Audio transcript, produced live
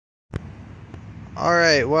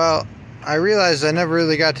Alright, well, I realized I never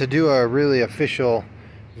really got to do a really official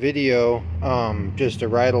video, just a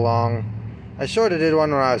ride along. I sort of did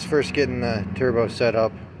one when I was first getting the turbo set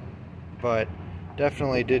up, but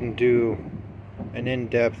definitely didn't do an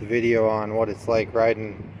in-depth video on what it's like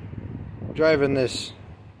driving this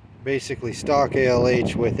basically stock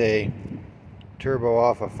ALH with a turbo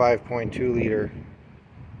off a 5.2 liter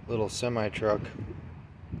little semi-truck.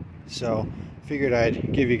 So figured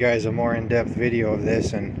I'd give you guys a more in-depth video of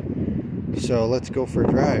this, and so let's go for a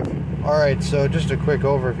drive. Alright, so just a quick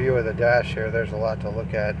overview of the dash here. There's a lot to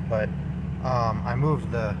look at, but I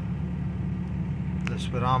moved the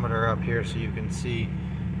speedometer up here so you can see.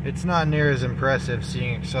 It's not near as impressive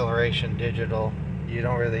seeing acceleration digital. You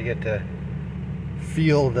don't really get to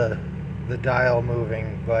feel the dial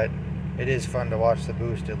moving, but it is fun to watch the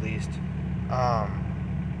boost at least.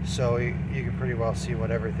 So you can pretty well see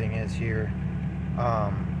what everything is here.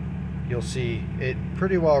 You'll see it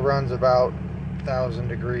pretty well runs about 1,000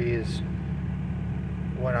 degrees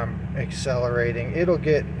when I'm accelerating. It'll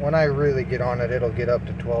get, when I really get on it, it'll get up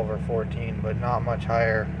to 12 or 14, but not much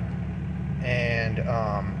higher. And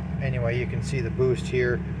anyway, you can see the boost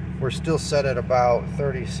here. We're still set at about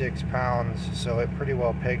 36 pounds, so it pretty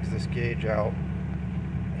well pegs this gauge out.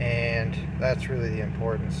 And that's really the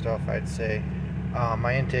important stuff, I'd say.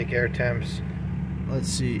 My intake air temps, let's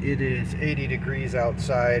see, it is 80 degrees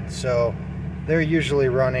outside, so they're usually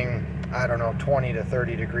running, I don't know, 20 to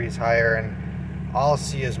 30 degrees higher, and I'll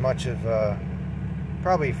see as much of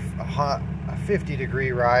probably a 50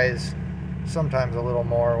 degree rise, sometimes a little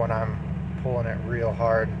more when I'm pulling it real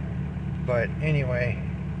hard. But anyway,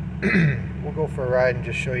 we'll go for a ride and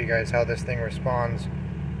just show you guys how this thing responds,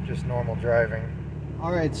 just normal driving.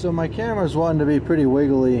 Alright, so my camera's wanting to be pretty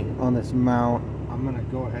wiggly on this mount. I'm going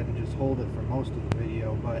to go ahead and just hold it for most of the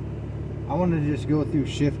video, but I wanted to just go through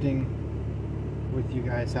shifting with you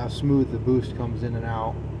guys, how smooth the boost comes in and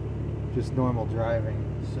out, just normal driving.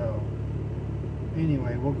 So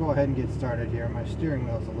anyway, we'll go ahead and get started here. My steering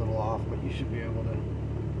wheel's a little off, but you should be able to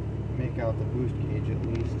make out the boost gauge at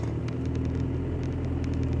least.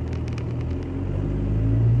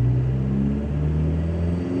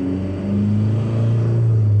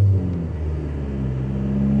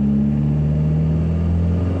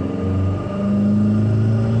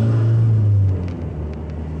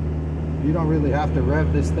 You don't really have to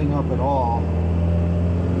rev this thing up at all.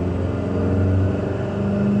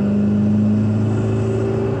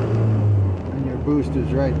 And your boost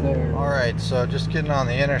is right there. Alright, so just getting on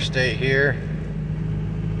the interstate here.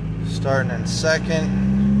 Starting in second.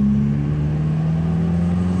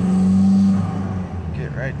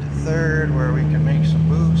 Get right to third where we can make some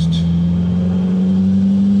boost.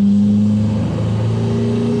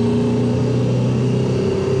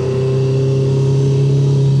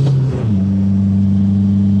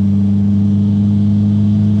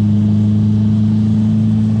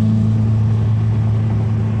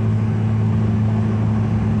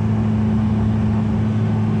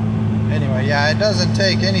 Yeah, it doesn't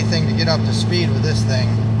take anything to get up to speed with this thing.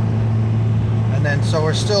 And then, so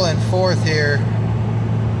we're still in fourth here.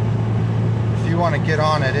 If you want to get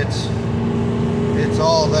on it, it's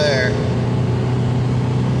all there.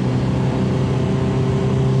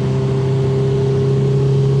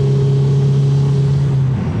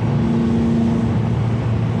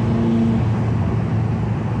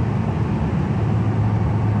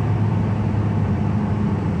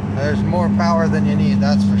 There's more power than you need,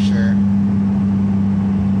 that's for sure.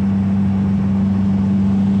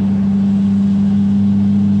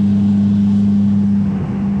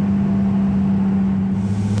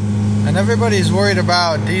 And everybody's worried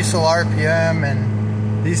about diesel RPM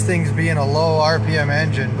and these things being a low RPM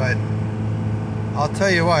engine, but I'll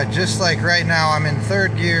tell you what, just like right now, I'm in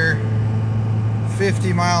third gear,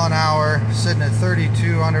 50 mile an hour, sitting at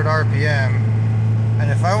 3,200 RPM,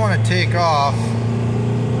 and if I want to take off,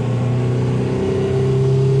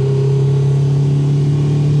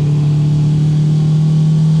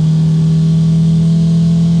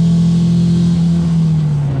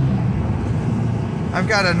 I've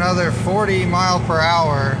got another 40 mile per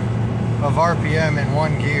hour of RPM in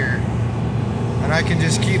one gear, and I can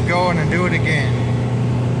just keep going and do it again.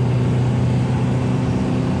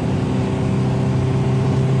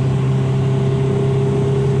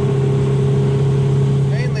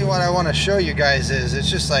 Mainly what I want to show you guys is, it's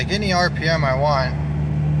just like any RPM I want.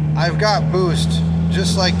 I've got boost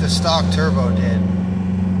just like the stock turbo did.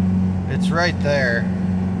 It's right there.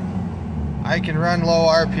 I can run low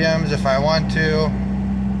RPMs if I want to.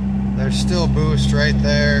 There's still boost right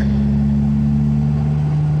there.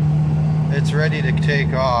 It's ready to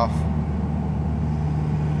take off.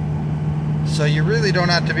 So you really don't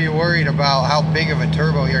have to be worried about how big of a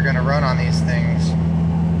turbo you're going to run on these things.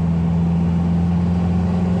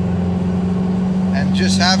 And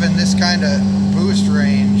just having this kind of boost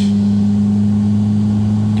range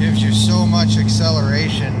gives you so much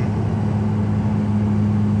acceleration.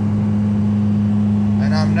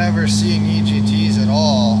 And I'm never seeing EGTs at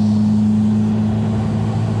all.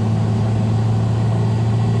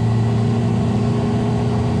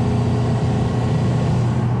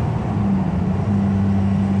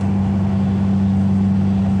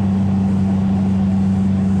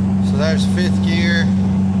 So there's 5th gear,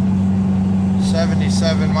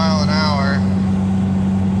 77 mile an hour.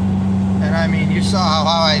 And I mean, you saw how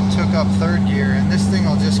I took up 3rd gear, and this thing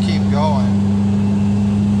will just keep going.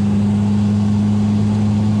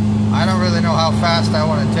 I don't really know how fast I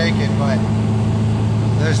want to take it, but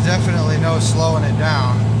there's definitely no slowing it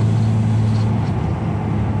down.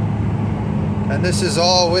 And this is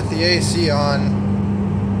all with the AC on.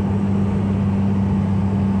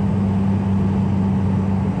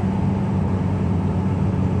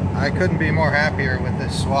 I couldn't be more happier with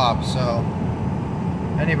this swap. So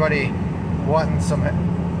anybody wanting some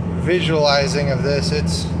visualizing of this,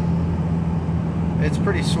 it's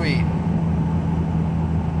pretty sweet.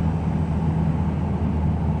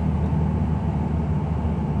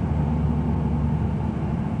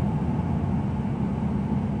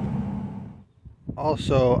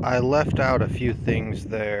 Also, I left out a few things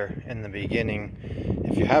there in the beginning.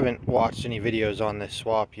 If you haven't watched any videos on this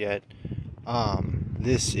swap yet,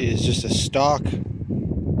 this is just a stock,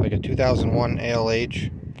 like a 2001 ALH.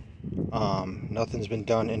 Nothing's been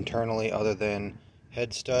done internally other than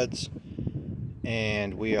head studs,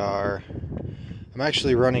 and I'm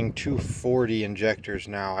actually running 240 injectors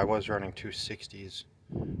now. I was running 260s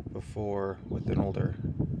before with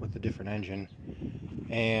a different engine.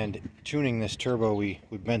 And tuning this turbo, we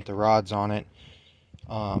bent the rods on it,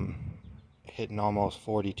 hitting almost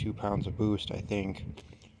 42 pounds of boost, I think.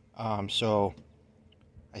 So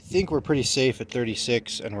I think we're pretty safe at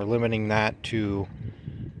 36, and we're limiting that to,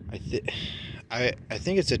 I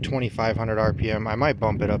think it's at 2,500 RPM. I might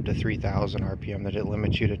bump it up to 3,000 RPM, that it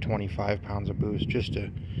limits you to 25 pounds of boost, just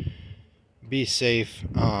to be safe,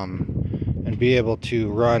 and be able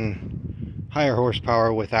to run higher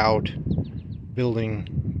horsepower without building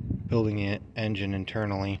an engine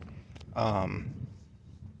internally.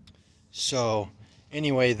 So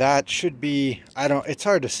anyway, that should be, it's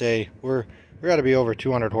hard to say. We got to be over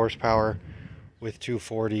 200 horsepower with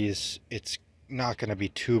 240s. It's not going to be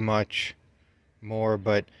too much more,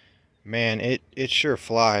 but man, it sure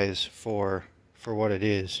flies for what it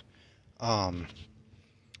is.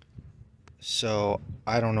 So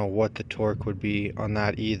I don't know what the torque would be on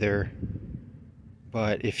that either.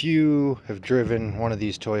 But if you have driven one of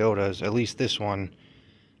these Toyotas, at least this one,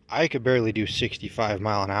 I could barely do 65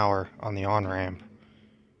 mile an hour on the on-ramp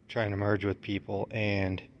trying to merge with people.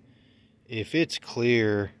 And if it's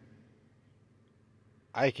clear,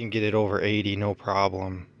 I can get it over 80 no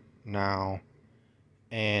problem now.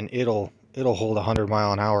 And it'll hold 100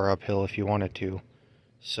 mile an hour uphill if you wanted to.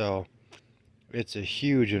 So it's a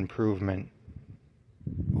huge improvement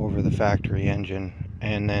over the factory engine.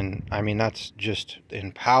 And then, I mean, that's just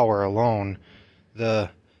in power alone. The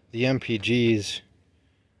MPGs,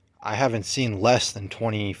 I haven't seen less than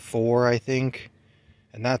 24, I think,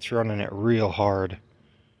 and that's running it real hard.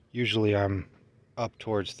 Usually I'm up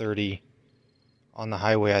towards 30. On the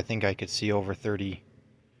highway, I think I could see over 30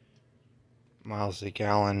 miles a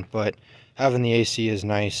gallon, but having the AC is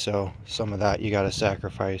nice, so some of that you got to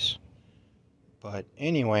sacrifice. But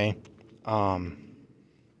anyway,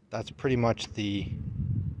 that's pretty much the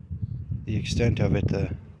extent of it.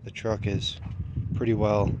 The truck is pretty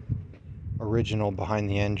well original behind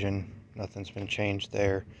the engine. Nothing's been changed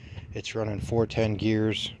there. It's running 410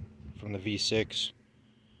 gears from the V6,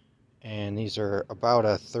 and these are about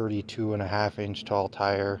a 32.5 inch tall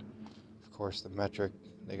tire. Of course, the metric,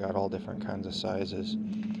 they got all different kinds of sizes.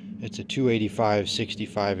 It's a 285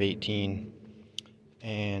 65 18,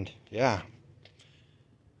 and yeah,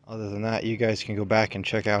 other than that, you guys can go back and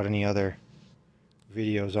check out any other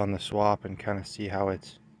videos on the swap and kind of see how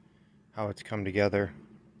it's come together.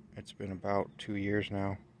 It's been about 2 years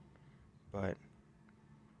now, but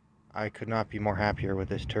I could not be more happier with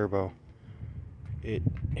this turbo. It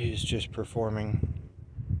is just performing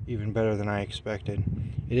even better than I expected.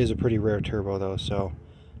 It is a pretty rare turbo though, so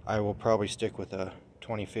I will probably stick with a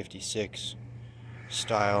 2056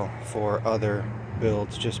 style for other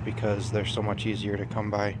builds just because they're so much easier to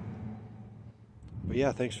come by. But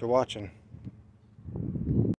yeah, thanks for watching.